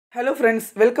Hello friends,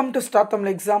 welcome to Start Tamil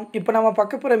Exam. இப்போ நாம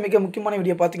பார்க்க போற மிக முக்கியமான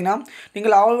வீடியோ பாத்தீங்கன்னா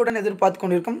நீங்கள் ஆவலுடன் எதிர்பார்த்து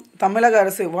கொண்டிருக்கும் தமிழக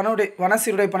அரசு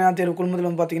வனசீருடை பணியாளர் தேர்வு குழுமத்தில்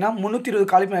வந்து பாத்தீங்கன்னா 320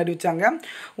 காலிப்பணி அறிவிச்சாங்க.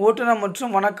 ஓட்டுநர்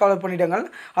மற்றும் வனக்காவலர் பணியிடங்கள்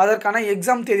அதற்கான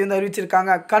எக்ஸாம் தேதி வந்து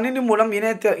அறிவிச்சிருக்காங்க. கணினி மூலம்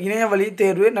இணையவழி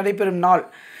தேர்வு நடைபெறும் நாள்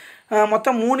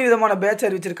மொத்தம் 3 விதமான பேட்ச்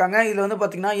அறிவிச்சிருக்காங்க. இதுல வந்து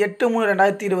பாத்தீங்கன்னா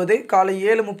 8/3/2020 காலை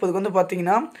 7:30க்கு வந்து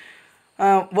பாத்தீங்கன்னா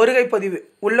வருகை பதிவு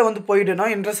உள்ள வந்து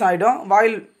போய்டணும், என்ட்ரன்ஸ் ஆயிடும்.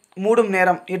 வாயில் மூடும்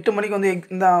நேரம் 8 மணிக்கு வந்து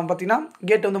இந்த பார்த்தீங்கன்னா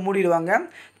கேட் வந்து மூடிடுவாங்க.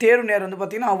 தேர்வு நேரம் வந்து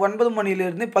பார்த்தீங்கன்னா 9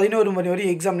 மணிலேருந்து 11 மணி வரை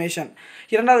எக்ஸாமினேஷன்.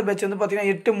 இரண்டாவது பேட்ச் வந்து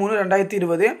பார்த்தீங்கன்னா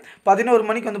 8/3/2020 11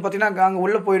 மணிக்கு வந்து பார்த்தீங்கன்னா அங்கே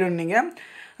உள்ளே போய்டணும். நீங்கள்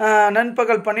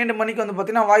நண்பகல் 12 மணிக்கு வந்து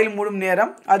பார்த்தீங்கன்னா வாயில் மூடும்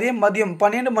நேரம். அதே மதியம்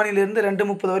 12 மணிலேருந்து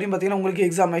 2:30 வரையும் பார்த்தீங்கன்னா உங்களுக்கு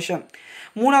எக்ஸாமினேஷன்.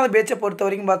 மூணாவது பேட்சை பொறுத்த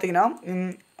வரைக்கும் பார்த்தீங்கன்னா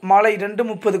மாலை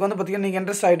 2:30க்கு வந்து பார்த்தீங்கன்னா நீங்கள்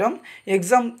என்ட்ரன்ஸ் ஆகிடும்.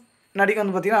 எக்ஸாம் நடிக்க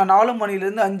வந்து பார்த்தீங்கன்னா 4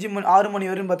 மணிலேருந்து 6 மணி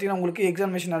வரையும் பார்த்தீங்கன்னா உங்களுக்கு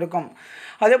எக்ஸாமினேஷன் நடக்கும்.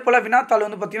 அதே போல் வினாத்தாள்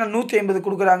வந்து பார்த்தீங்கன்னா 150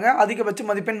 கொடுக்குறாங்க. அதிகபட்ச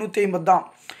மதிப்பெண் 150 தான்.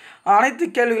 அனைத்து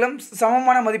கேள்விகளும்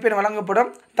சமமான மதிப்பெண் வழங்கப்படும்.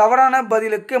 தவறான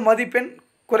பதிலுக்கு மதிப்பெண்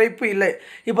குறைப்பு இல்லை.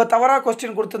 இப்போ தவறாக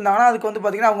கொஸ்டின் கொடுத்துருந்தாங்கன்னா அதுக்கு வந்து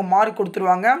பார்த்திங்கன்னா அவங்க மார்க்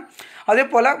கொடுத்துருவாங்க. அதே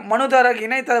போல் மனுதாரர்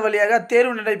இணையதள வழியாக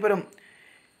தேர்வு நடைபெறும்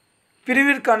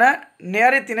பிரிவிற்கான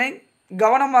நேரத்தினை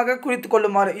கவனமாக குறித்து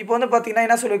கொள்ளுமாறு இப்போ வந்து பார்த்தீங்கன்னா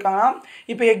என்ன சொல்லியிருக்காங்கன்னா,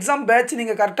 இப்போ எக்ஸாம் பேட்ச்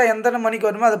நீங்கள் கரெக்டாக எந்த மணிக்கு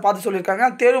வருமோ அதை பார்த்து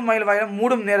சொல்லியிருக்காங்க. தேர்வு மைல் வாயிலம்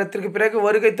மூடும் நேரத்திற்கு பிறகு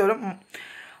வருகை தரும்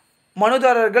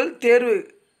மனுதாரர்கள் தேர்வு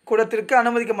கூடத்திற்கு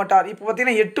அனுமதிக்க மாட்டார். இப்போ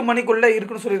பார்த்தீங்கன்னா 8 மணிக்குள்ளே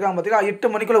இருக்குன்னு சொல்லியிருக்காங்க. பார்த்தீங்கன்னா 8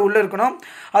 மணிக்குள்ளே உள்ளே இருக்கணும்.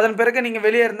 அதன் பிறகு நீங்கள்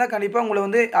வெளியே இருந்தால் கண்டிப்பாக உங்களை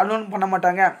வந்து அலோன் பண்ண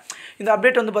மாட்டாங்க. இந்த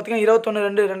அப்டேட் வந்து பார்த்தீங்கன்னா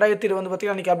 21/2/2020 வந்து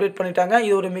பார்த்தீங்கன்னா இன்றைக்கி அப்டேட் பண்ணிட்டாங்க.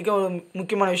 இது ஒரு மிக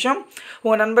முக்கியமான விஷயம்.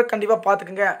 உங்கள் நண்பர் கண்டிப்பாக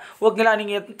பார்த்துக்குங்க. ஓகேங்களா?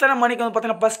 நீங்கள் எத்தனை மணிக்கு வந்து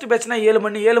பார்த்தீங்கன்னா ஃபஸ்ட்டு பேட்ச்னா 7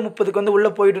 மணி 7:30க்கு வந்து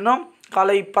உள்ளே போயிடணும்.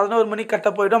 காலை 11 மணிக்கு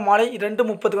கரெக்டாக போய்டும். மாலை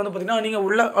 2:30க்கு வந்து பார்த்தீங்கன்னா நீங்கள்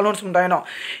உள்ள அனௌன்ஸ்மெண்ட் ஆகிடும்.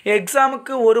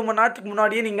 எக்ஸாமுக்கு 1 மணி நேரத்துக்கு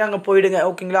முன்னாடியே நீங்கள் அங்கே போயிடுங்க.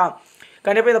 ஓகேங்களா?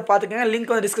 கண்டிப்பாக இதை பார்த்துக்கங்க.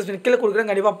 லிங்க் வந்து டிஸ்கஸ் பண்ணி கீழே கொடுக்குறேன்.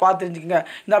 கண்டிப்பாக பார்த்து தெரிஞ்சுக்கங்க.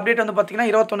 இந்த அப்டேட் வந்து பார்த்தீங்கன்னா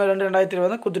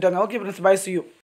 21/2/2020 கொடுத்துட்டாங்க. Okay friends, by, see you.